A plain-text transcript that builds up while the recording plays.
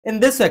In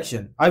this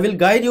section, I will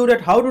guide you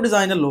that how to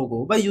design a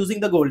logo by using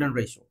the golden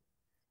ratio.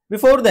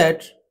 Before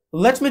that,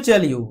 let me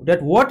tell you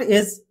that what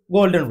is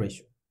golden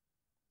ratio.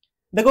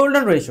 The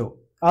golden ratio,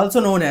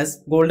 also known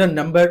as golden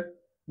number,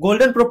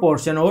 golden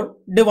proportion or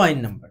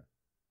divine number.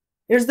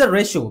 It's the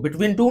ratio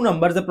between two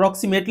numbers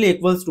approximately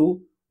equals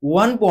to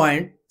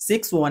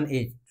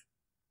 1.618.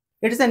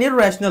 It is an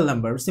irrational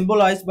number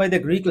symbolized by the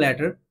Greek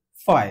letter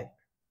phi.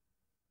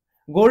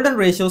 Golden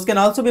ratios can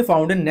also be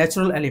found in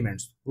natural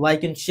elements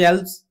like in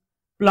shells,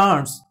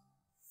 plants,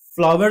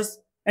 flowers,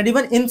 and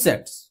even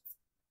insects.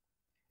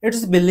 It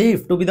is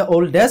believed to be the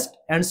oldest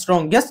and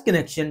strongest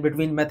connection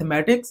between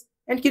mathematics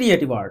and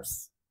creative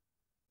arts.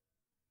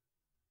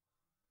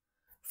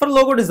 For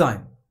logo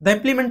design, the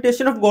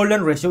implementation of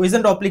golden ratio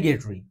isn't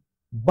obligatory,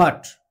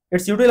 but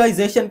its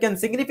utilization can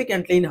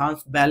significantly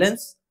enhance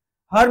balance,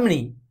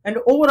 harmony, and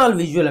overall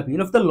visual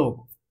appeal of the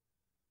logo.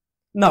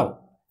 Now,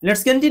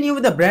 let's continue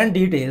with the brand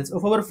details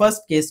of our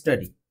first case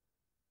study.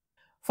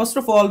 First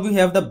of all, we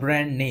have the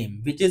brand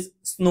name, which is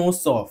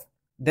Snowsoft.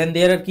 Then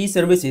there are key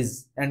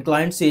services, and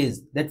client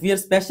says that we are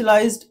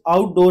specialized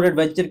outdoor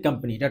adventure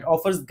company that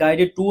offers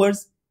guided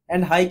tours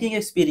and hiking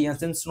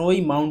experience in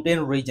snowy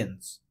mountain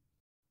regions.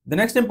 The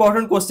next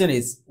important question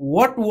is,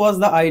 what was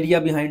the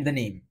idea behind the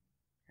name?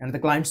 And the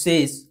client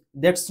says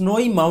that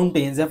snowy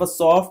mountains have a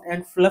soft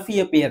and fluffy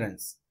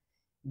appearance,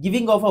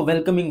 giving off a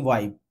welcoming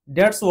vibe.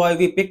 That's why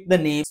we picked the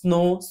name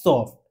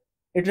Snowsoft.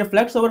 It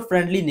reflects our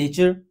friendly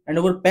nature and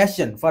our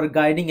passion for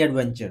guiding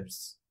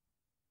adventures.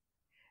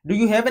 Do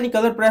you have any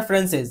color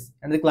preferences?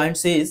 And the client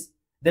says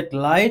that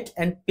light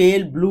and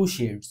pale blue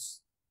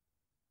shades.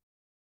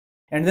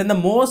 And then the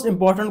most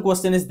important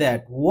question is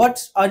that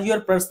what are your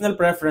personal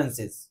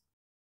preferences?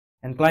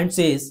 And client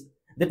says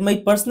that my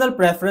personal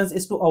preference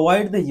is to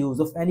avoid the use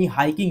of any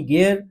hiking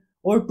gear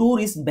or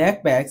tourist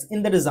backpacks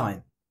in the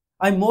design.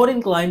 I'm more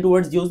inclined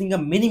towards using a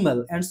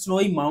minimal and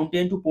snowy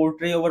mountain to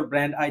portray our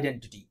brand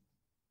identity.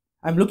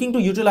 I'm looking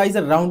to utilize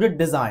a rounded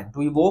design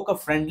to evoke a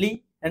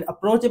friendly and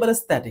approachable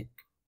aesthetic.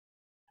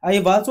 I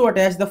have also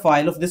attached the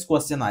file of this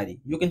question ID.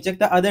 You can check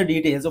the other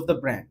details of the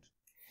brand.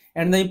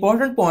 And the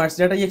important points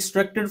that I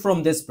extracted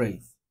from this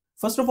brief.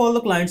 First of all,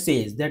 the client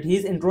says that he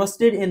is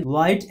interested in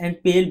light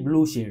and pale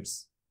blue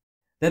shades.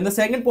 Then the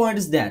second point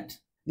is that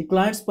the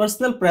client's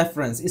personal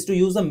preference is to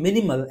use a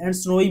minimal and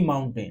snowy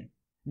mountain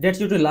that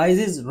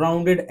utilizes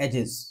rounded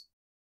edges.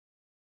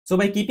 So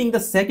by keeping the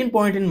second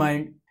point in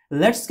mind,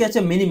 let's sketch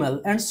a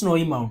minimal and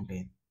snowy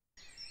mountain.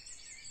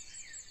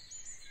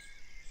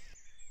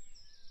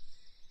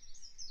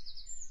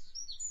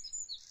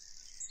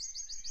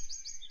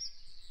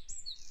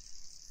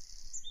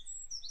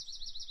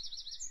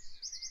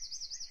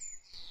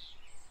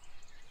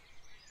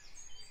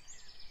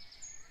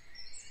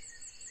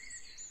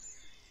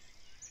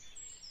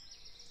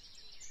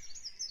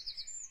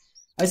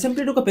 I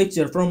simply took a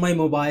picture from my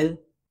mobile,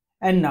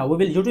 and now we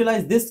will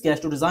utilize this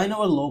sketch to design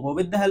our logo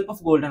with the help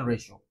of golden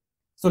ratio.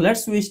 So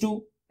let's switch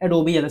to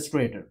Adobe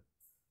Illustrator.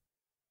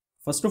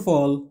 First of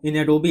all, in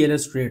Adobe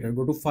Illustrator,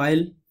 go to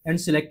File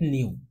and select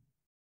New.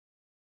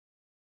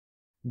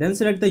 Then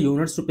select the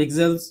units to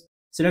pixels,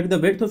 select the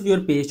width of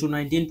your page to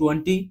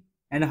 1920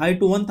 and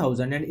height to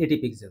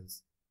 1080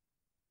 pixels.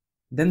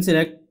 Then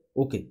select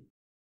OK.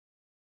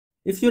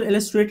 If your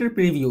Illustrator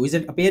preview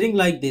isn't appearing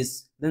like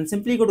this, then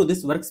simply go to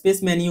this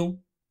workspace menu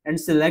and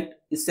select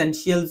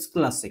Essentials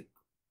Classic.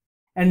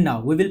 And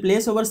now we will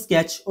place our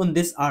sketch on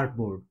this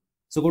artboard.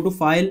 So go to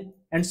File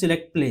and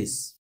select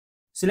Place.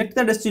 Select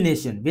the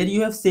destination where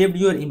you have saved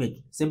your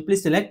image. Simply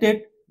select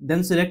it,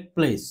 then select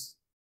Place.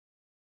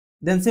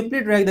 Then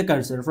simply drag the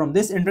cursor from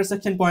this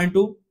intersection point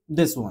to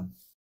this one.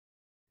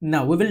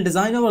 Now we will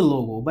design our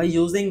logo by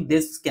using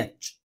this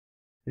sketch.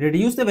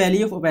 Reduce the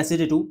value of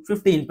opacity to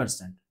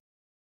 15%.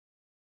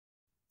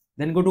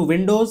 Then go to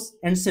Windows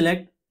and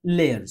select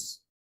Layers.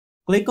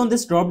 Click on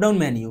this drop down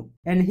menu,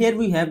 and here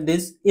we have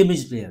this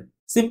image layer.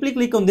 Simply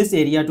click on this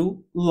area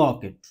to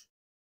lock it.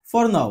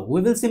 For now,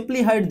 we will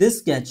simply hide this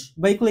sketch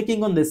by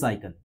clicking on this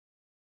icon.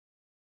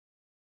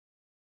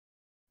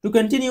 To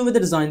continue with the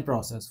design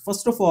process,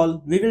 first of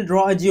all, we will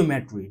draw a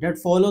geometry that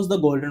follows the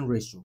golden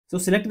ratio. So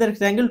select the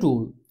rectangle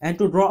tool, and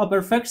to draw a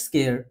perfect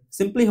square,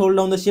 simply hold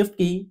down the shift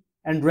key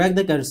and drag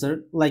the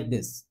cursor like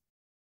this.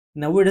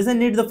 Now it doesn't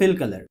need the fill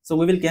color, so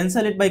we will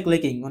cancel it by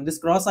clicking on this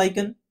cross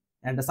icon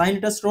and assign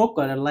it a stroke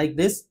color like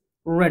this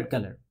red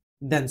color.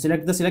 Then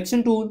select the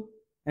selection tool,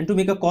 and to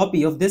make a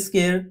copy of this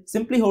square,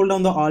 simply hold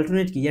down the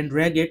alternate key and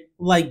drag it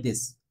like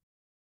this.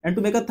 And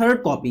to make a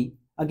third copy,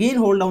 again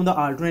hold down the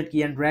alternate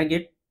key and drag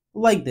it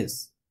like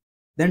this.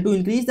 Then to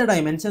increase the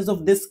dimensions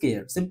of this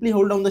square, simply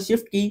hold down the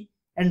shift key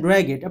and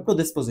drag it up to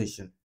this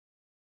position.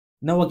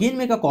 Now again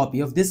make a copy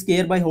of this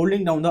square by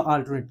holding down the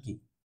alternate key.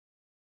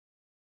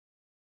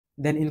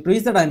 Then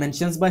increase the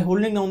dimensions by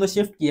holding down the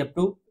shift key up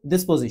to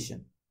this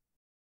position.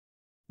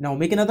 Now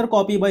make another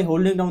copy by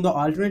holding down the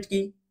alternate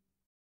key.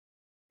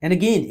 And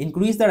again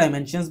increase the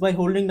dimensions by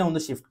holding down the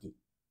shift key.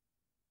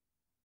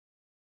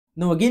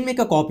 Now again make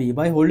a copy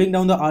by holding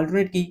down the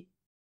alternate key.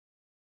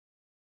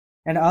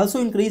 And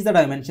also increase the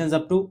dimensions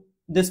up to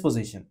this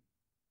position.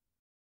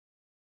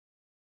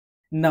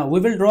 Now we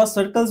will draw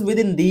circles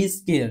within these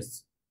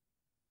spheres.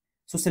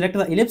 So select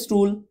the ellipse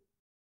tool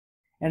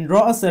and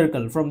draw a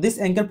circle from this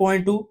anchor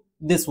point to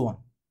this one.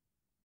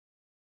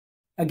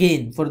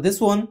 Again for this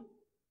one,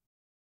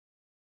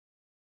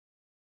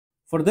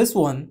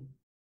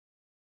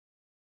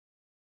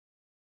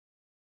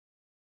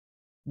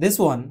 this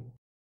one,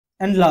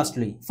 and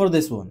lastly for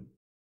this one.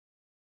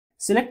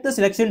 Select the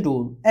selection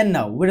tool and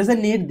now we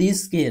doesn't need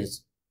these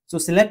spheres. So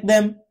select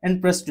them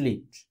and press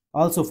delete.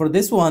 Also for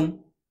this one,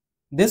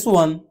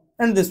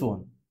 and this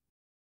one.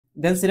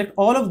 Then select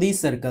all of these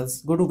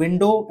circles, go to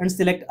window and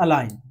select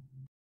align.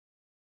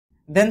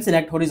 Then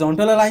select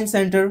horizontal align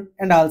center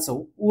and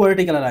also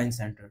vertical align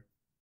center.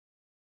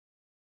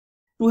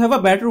 To have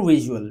a better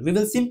visual, we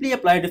will simply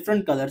apply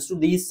different colors to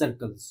these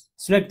circles.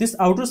 Select this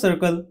outer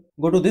circle,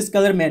 go to this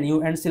color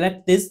menu and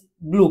select this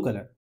blue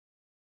color.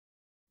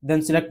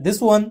 Then select this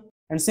one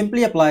and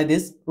simply apply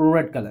this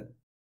red color.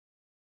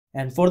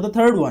 And for the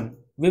third one,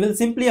 we will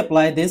simply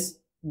apply this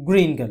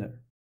green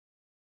color.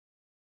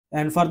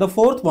 And for the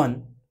fourth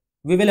one,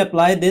 we will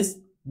apply this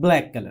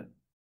black color.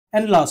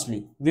 And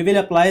lastly, we will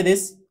apply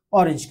this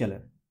orange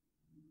color.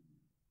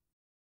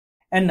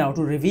 And now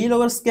to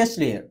reveal our sketch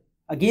layer,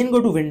 again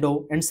go to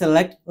window and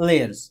select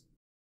layers.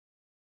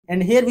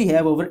 And here we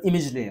have our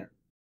image layer.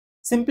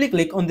 Simply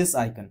click on this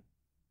icon.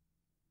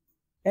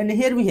 And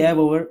here we have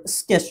our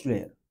sketch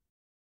layer.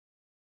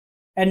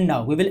 And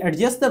now we will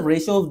adjust the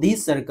ratio of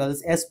these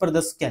circles as per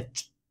the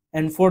sketch.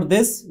 And for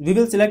this, we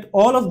will select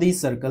all of these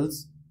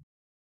circles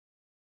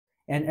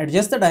and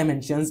adjust the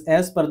dimensions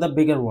as per the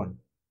bigger one.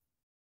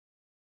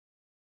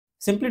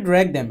 Simply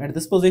drag them at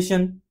this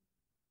position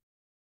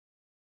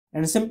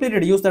and simply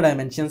reduce the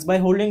dimensions by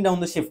holding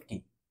down the shift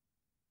key.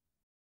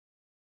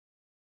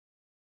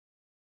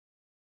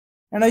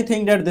 And I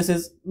think that this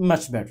is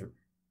much better.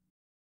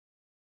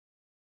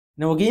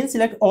 Now again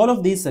select all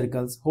of these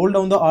circles, hold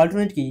down the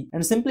alternate key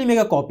and simply make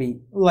a copy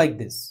like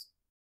this.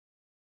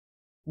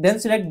 Then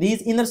select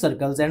these inner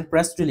circles and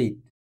press delete.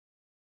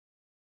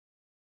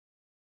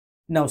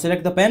 Now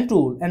select the pen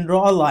tool and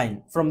draw a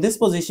line from this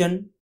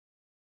position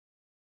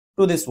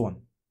to this one.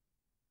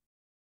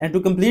 And to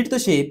complete the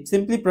shape,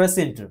 simply press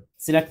enter.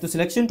 Select the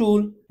selection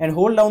tool and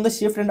hold down the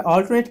shift and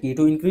alternate key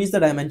to increase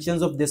the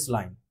dimensions of this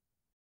line.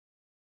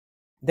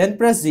 Then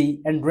press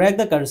Z and drag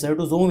the cursor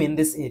to zoom in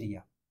this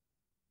area.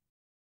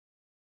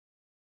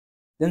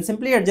 Then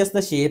simply adjust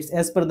the shapes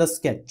as per the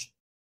sketch.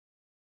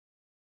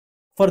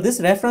 For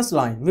this reference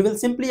line, we will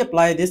simply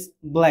apply this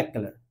black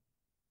color.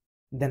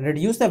 Then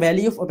reduce the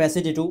value of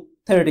opacity to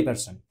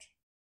 30%.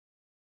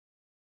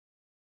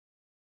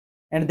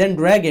 And then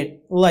drag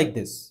it like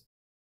this.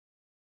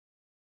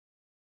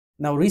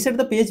 Now reset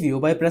the page view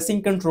by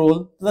pressing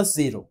Ctrl plus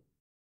 0.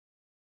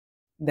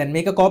 Then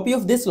make a copy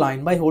of this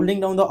line by holding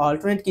down the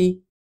alternate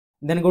key.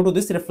 Then go to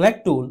this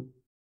reflect tool.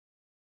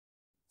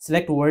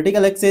 Select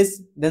vertical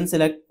axis, then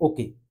select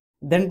OK.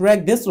 Then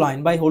drag this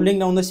line by holding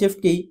down the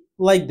shift key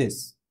like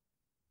this.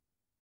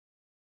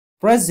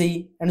 Press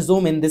Z and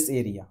zoom in this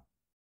area.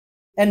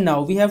 And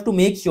now we have to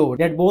make sure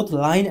that both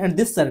line and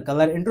this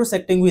circle are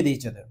intersecting with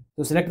each other.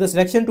 So select the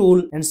selection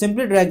tool and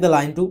simply drag the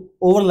line to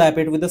overlap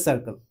it with the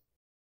circle.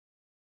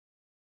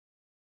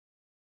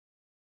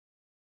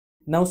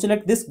 Now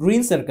select this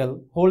green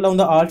circle, hold down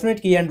the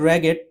alternate key and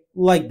drag it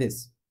like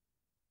this.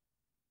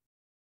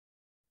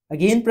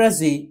 Again press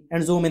Z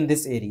and zoom in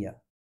this area.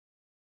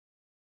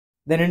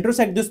 Then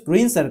intersect this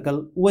green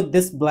circle with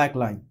this black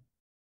line.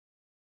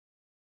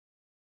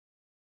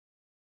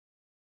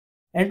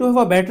 And to have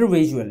a better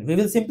visual, we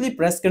will simply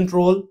press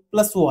Ctrl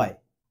plus Y.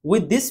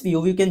 With this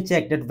view, we can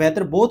check that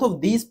whether both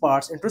of these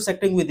parts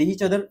intersecting with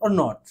each other or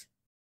not.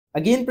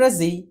 Again press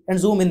Z and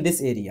zoom in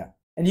this area.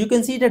 And you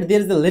can see that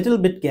there is a little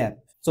bit gap.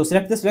 So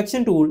select the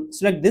selection tool,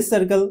 select this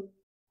circle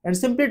and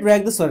simply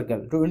drag the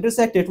circle to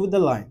intersect it with the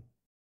line.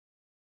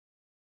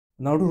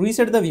 Now to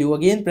reset the view,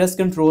 again press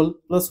Ctrl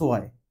plus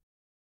Y.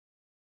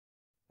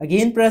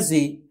 Again press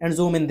Z and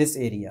zoom in this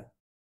area.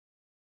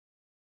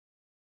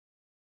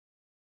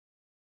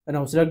 And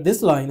now select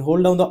this line,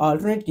 hold down the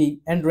alternate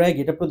key and drag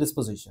it up to this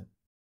position.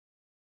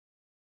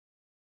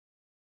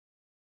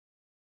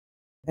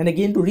 And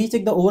again to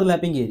recheck the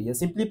overlapping area,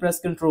 simply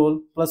press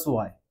Ctrl plus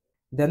Y.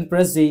 Then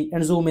press Z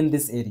and zoom in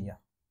this area.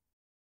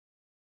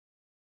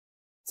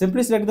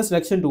 Simply select the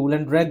selection tool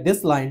and drag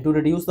this line to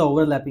reduce the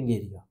overlapping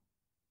area.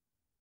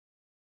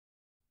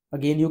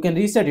 Again you can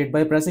reset it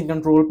by pressing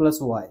Ctrl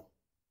plus Y.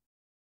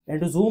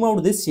 And to zoom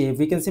out this shape,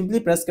 we can simply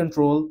press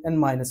Ctrl and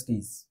minus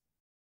keys.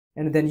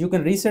 And then you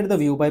can reset the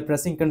view by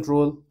pressing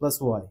Ctrl plus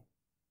Y.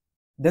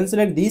 Then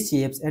select these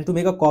shapes and to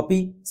make a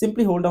copy,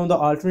 simply hold down the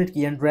alternate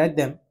key and drag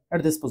them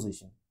at this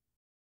position.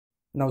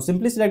 Now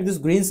simply select this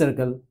green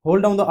circle,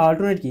 hold down the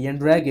alternate key and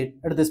drag it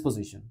at this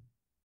position.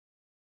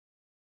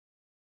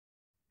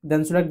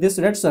 Then select this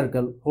red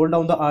circle, hold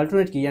down the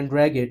alternate key and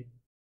drag it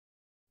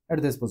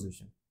at this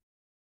position.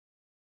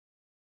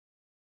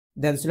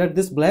 Then select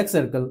this black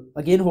circle,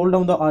 again hold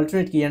down the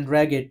alternate key and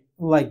drag it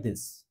like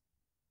this.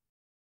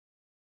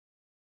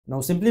 Now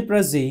simply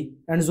press Z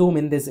and zoom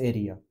in this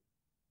area.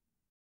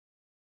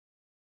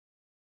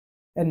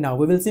 And now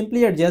we will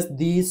simply adjust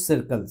these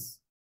circles.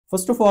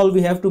 First of all,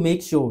 we have to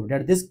make sure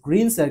that this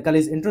green circle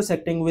is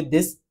intersecting with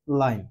this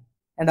line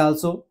and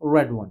also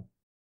red one.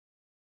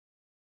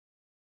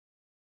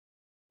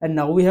 And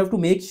now we have to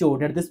make sure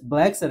that this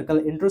black circle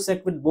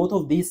intersect with both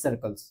of these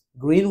circles,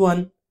 green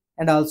one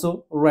and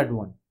also red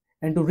one.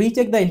 And to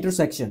recheck the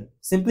intersection,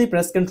 simply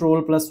press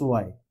Ctrl plus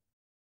Y.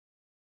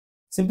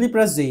 Simply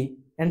press Z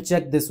and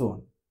check this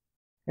one.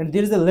 And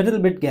there is a little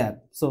bit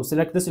gap. So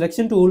select the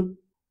selection tool,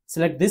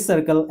 select this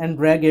circle and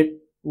drag it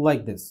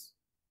like this.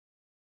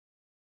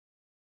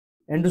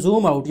 And to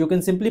zoom out, you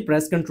can simply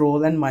press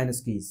Ctrl and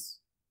minus keys.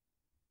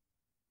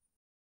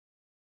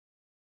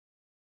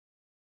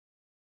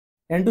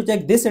 And to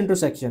check this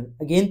intersection,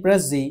 again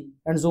press Z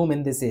and zoom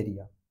in this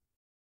area.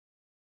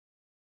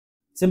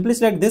 Simply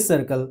select this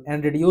circle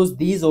and reduce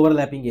these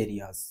overlapping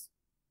areas.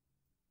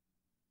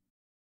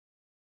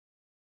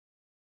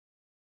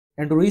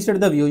 And to reset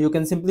the view, you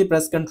can simply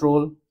press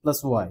Ctrl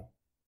plus Y.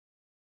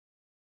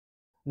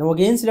 Now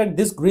again select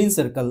this green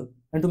circle,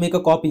 and to make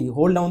a copy,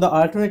 hold down the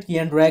alternate key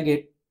and drag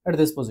it at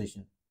this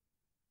position.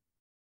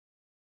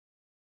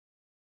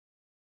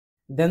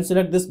 Then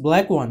select this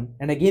black one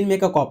and again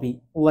make a copy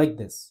like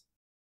this.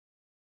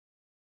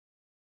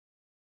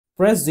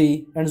 Press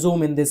Z and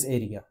zoom in this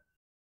area.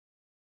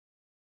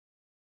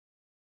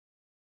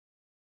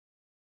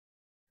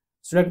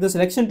 Select the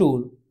selection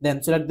tool,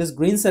 then select this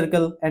green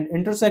circle and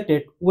intersect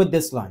it with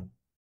this line.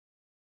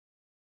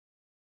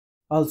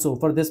 Also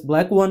for this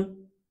black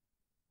one,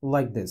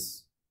 like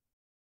this.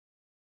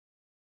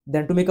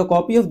 Then to make a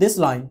copy of this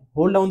line,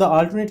 hold down the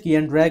alternate key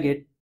and drag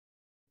it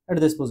at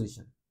this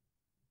position.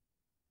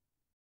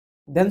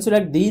 Then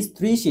select these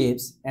three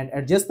shapes and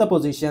adjust the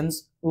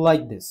positions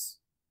like this.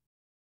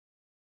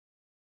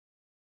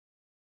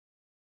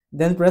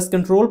 Then press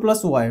Ctrl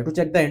plus Y to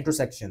check the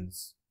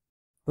intersections.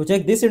 To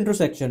check this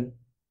intersection,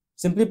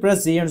 simply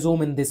press Z and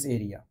zoom in this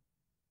area.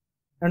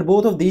 And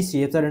both of these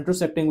shapes are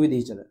intersecting with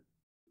each other.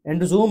 And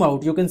to zoom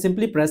out, you can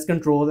simply press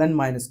Ctrl and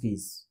minus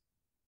keys.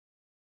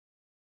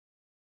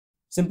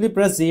 Simply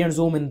press Z and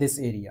zoom in this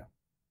area.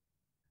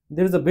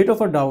 There is a bit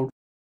of a doubt,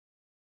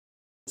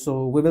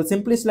 so we will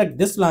simply select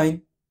this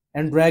line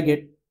and drag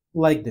it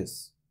like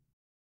this.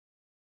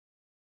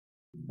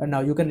 And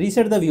now you can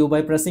reset the view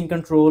by pressing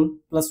Ctrl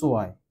plus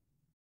Y.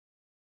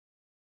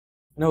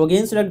 Now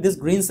again select this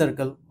green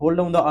circle, hold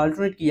down the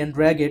alternate key and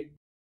drag it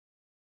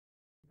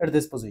at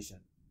this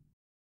position.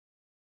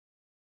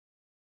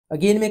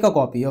 Again make a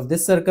copy of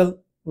this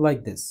circle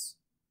like this.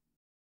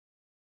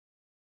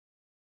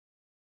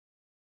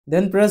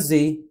 Then press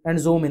Z and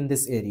zoom in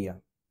this area.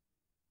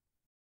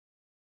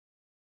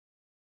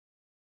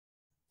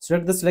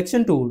 Select the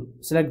selection tool,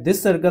 select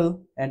this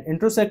circle and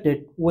intersect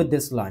it with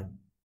this line.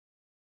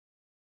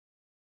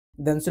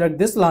 Then select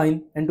this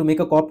line, and to make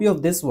a copy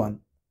of this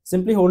one,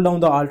 simply hold down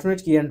the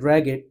alternate key and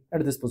drag it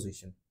at this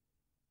position.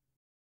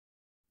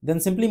 Then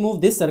simply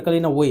move this circle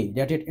in a way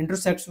that it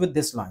intersects with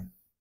this line.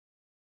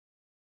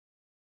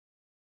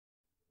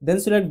 Then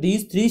select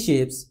these three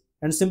shapes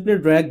and simply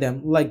drag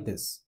them like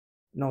this.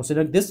 Now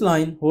select this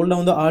line, hold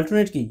down the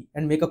alternate key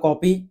and make a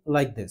copy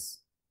like this.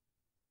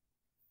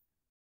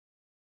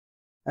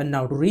 And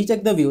now to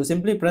recheck the view,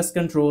 simply press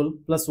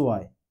Ctrl plus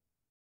Y.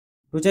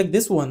 To check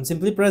this one,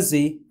 simply press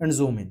Z and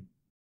zoom in.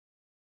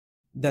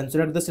 Then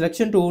select the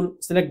selection tool,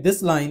 select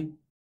this line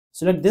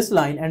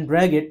and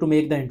drag it to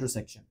make the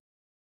intersection.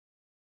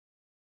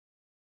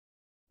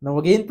 Now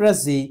again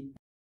press Z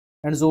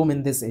and zoom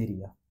in this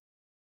area.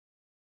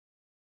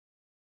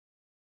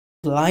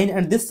 The line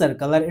and this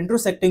circle are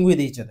intersecting with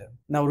each other.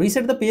 Now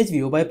reset the page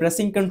view by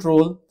pressing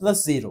Ctrl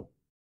plus 0.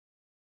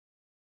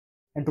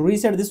 And to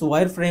reset this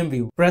wireframe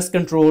view, press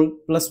Ctrl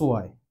plus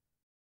Y.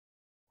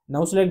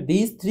 Now select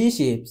these three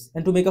shapes,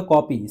 and to make a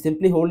copy,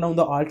 simply hold down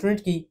the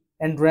alternate key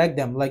and drag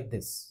them like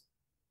this.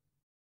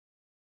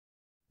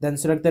 Then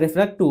select the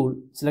reflect tool,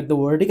 select the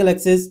vertical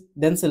axis,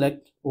 then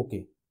select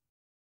OK.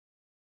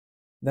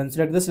 Then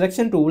select the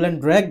selection tool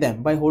and drag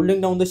them by holding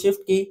down the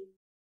shift key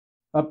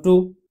up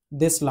to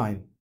this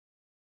line.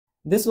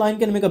 This line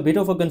can make a bit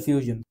of a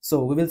confusion,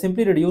 so we will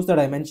simply reduce the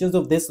dimensions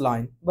of this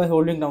line by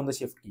holding down the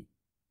shift key.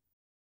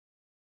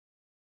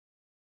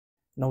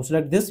 Now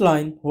select this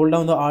line, hold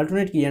down the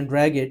alternate key and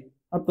drag it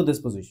up to this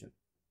position.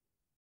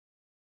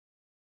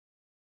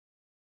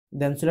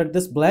 Then select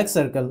this black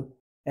circle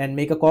and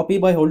make a copy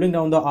by holding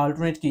down the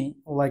alternate key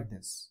like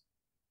this.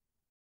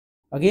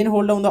 Again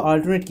hold down the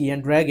alternate key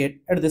and drag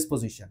it at this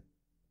position.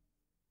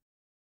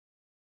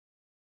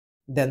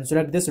 Then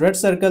select this red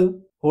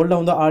circle, hold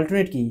down the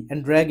alternate key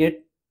and drag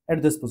it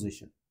at this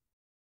position.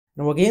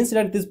 Now again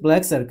select this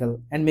black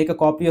circle and make a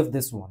copy of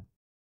this one.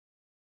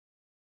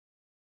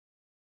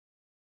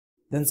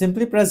 Then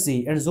simply press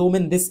Z and zoom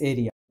in this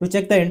area to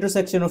check the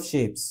intersection of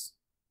shapes.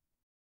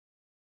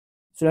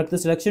 Select the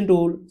selection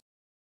tool,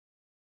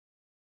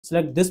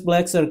 select this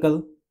black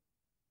circle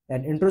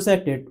and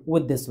intersect it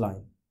with this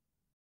line.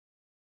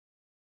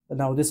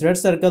 Now this red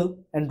circle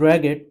and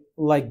drag it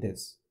like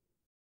this.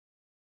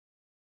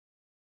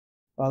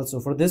 Also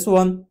for this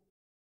one,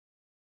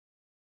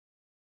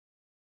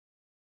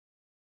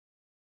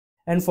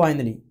 And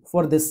finally,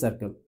 for this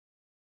circle.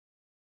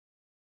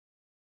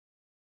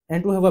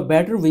 And to have a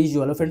better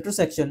visual of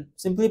intersection,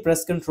 simply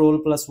press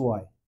Ctrl plus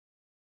Y.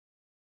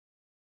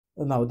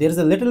 Now there is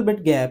a little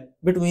bit gap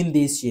between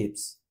these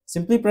shapes.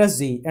 Simply press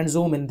Z and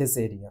zoom in this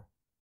area.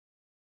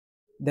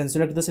 Then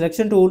select the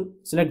selection tool,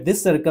 select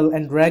this circle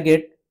and drag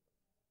it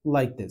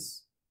like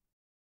this.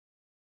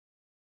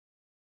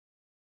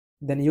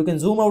 Then you can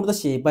zoom out the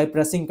shape by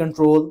pressing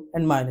Ctrl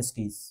and minus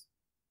keys.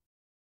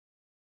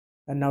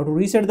 And now to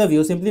reset the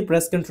view, simply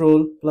press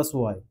Ctrl plus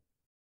Y.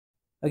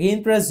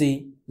 Again press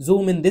Z,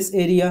 zoom in this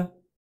area.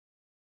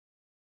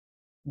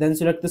 Then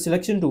select the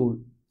selection tool,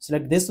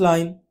 select this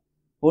line,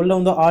 hold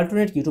down the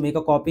alternate key to make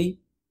a copy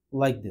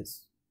like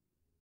this.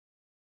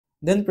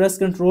 Then press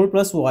Ctrl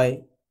plus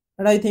Y,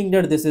 and I think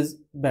that this is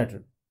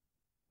better.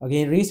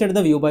 Again reset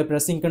the view by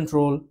pressing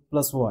Ctrl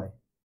plus Y.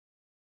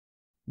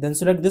 Then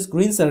select this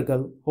green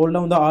circle, hold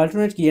down the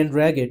alternate key and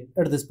drag it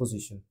at this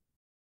position.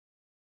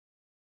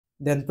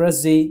 Then press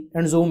Z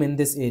and zoom in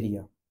this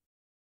area.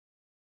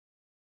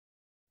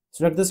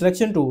 Select the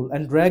selection tool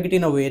and drag it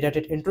in a way that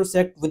it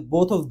intersects with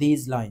both of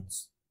these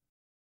lines.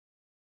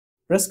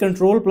 Press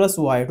Ctrl plus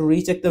Y to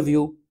recheck the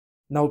view.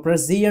 Now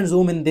press Z and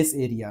zoom in this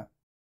area.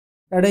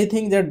 And I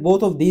think that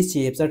both of these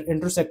shapes are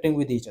intersecting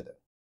with each other.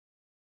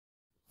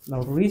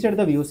 Now to reset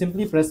the view,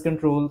 simply press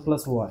Ctrl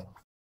plus Y.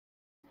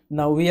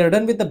 Now we are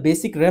done with the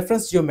basic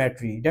reference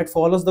geometry that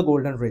follows the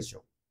golden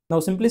ratio. Now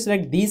simply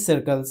select these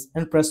circles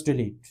and press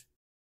delete.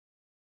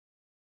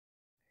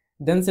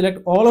 Then select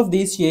all of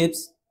these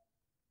shapes,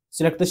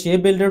 select the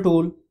shape builder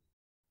tool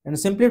and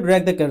simply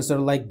drag the cursor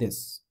like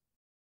this.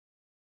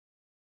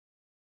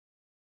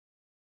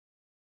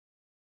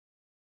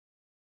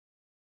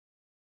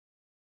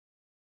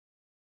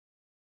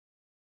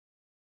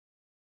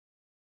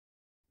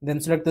 Then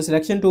select the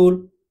selection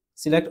tool,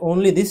 select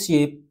only this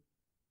shape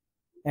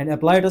and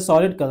apply it a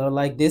solid color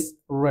like this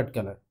red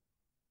color.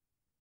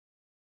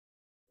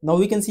 Now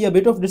we can see a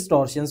bit of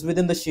distortions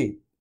within the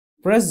shape.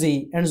 Press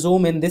Z and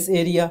zoom in this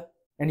area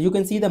and you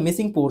can see the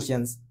missing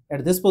portions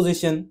at this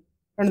position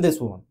and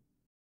this one.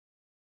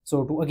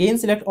 So to again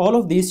select all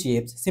of these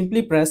shapes,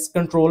 simply press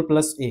Ctrl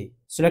plus A.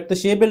 Select the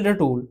shape builder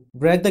tool,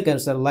 drag the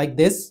cursor like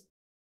this,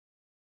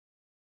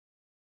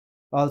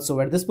 also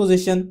at this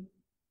position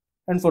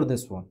and for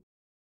this one.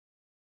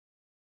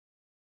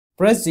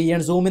 Press Z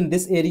and zoom in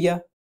this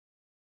area.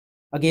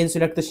 Again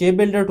select the shape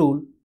builder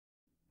tool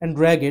and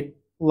drag it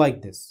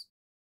like this.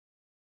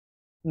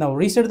 Now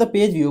reset the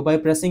page view by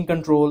pressing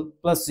Ctrl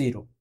plus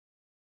 0.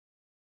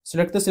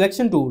 Select the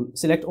selection tool,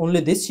 select only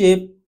this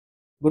shape,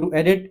 go to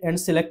edit and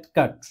select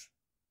cut.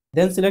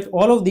 Then select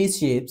all of these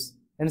shapes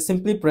and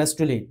simply press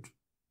delete.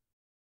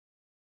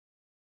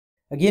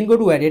 Again go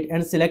to edit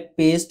and select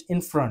paste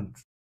in front.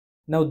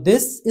 Now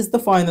this is the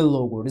final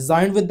logo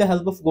designed with the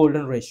help of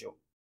golden ratio.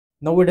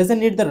 Now it doesn't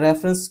need the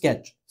reference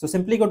sketch. So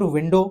simply go to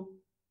window,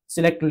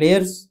 select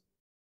layers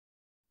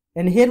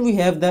and here we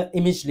have the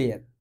image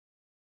layer.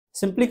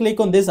 Simply click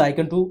on this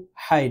icon to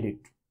hide it.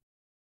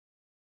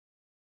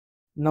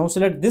 Now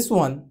select this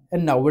one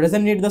and now it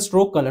doesn't need the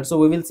stroke color, so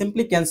we will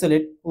simply cancel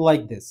it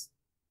like this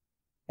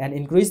and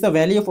increase the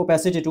value of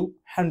opacity to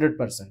 100%.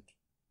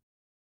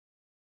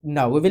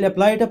 Now we will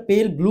apply it a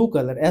pale blue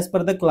color as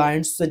per the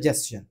client's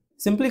suggestion.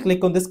 Simply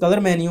click on this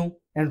color menu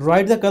and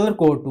write the color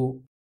code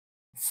to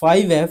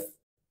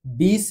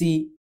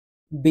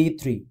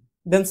 5FBCB3.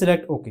 Then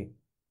select OK.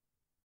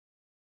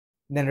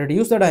 Then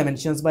reduce the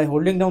dimensions by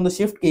holding down the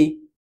shift key.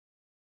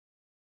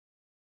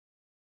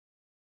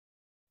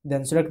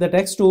 Then select the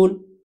text tool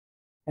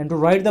and to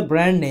write the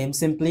brand name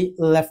simply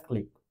left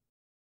click.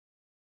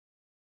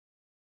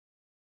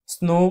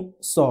 Snow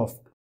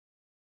Soft.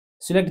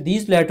 Select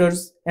these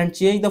letters and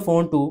change the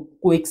font to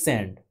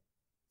Quicksand.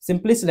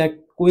 Simply select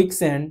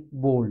Quicksand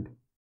Bold.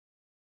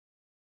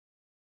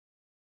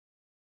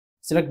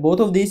 Select both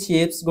of these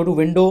shapes, go to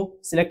window,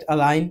 select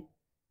align,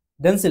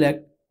 then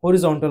select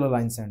horizontal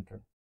align center.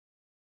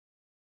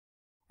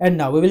 And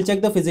now we will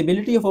check the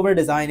feasibility of our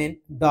design in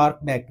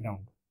dark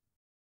background.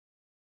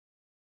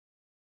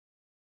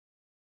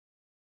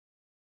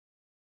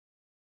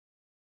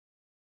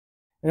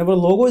 And our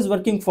logo is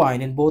working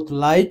fine in both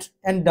light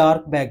and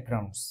dark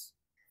backgrounds.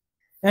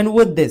 And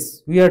with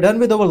this, we are done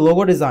with our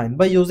logo design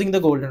by using the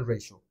golden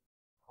ratio.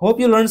 Hope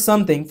you learned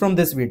something from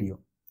this video.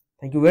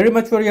 Thank you very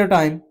much for your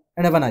time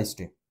and have a nice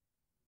day.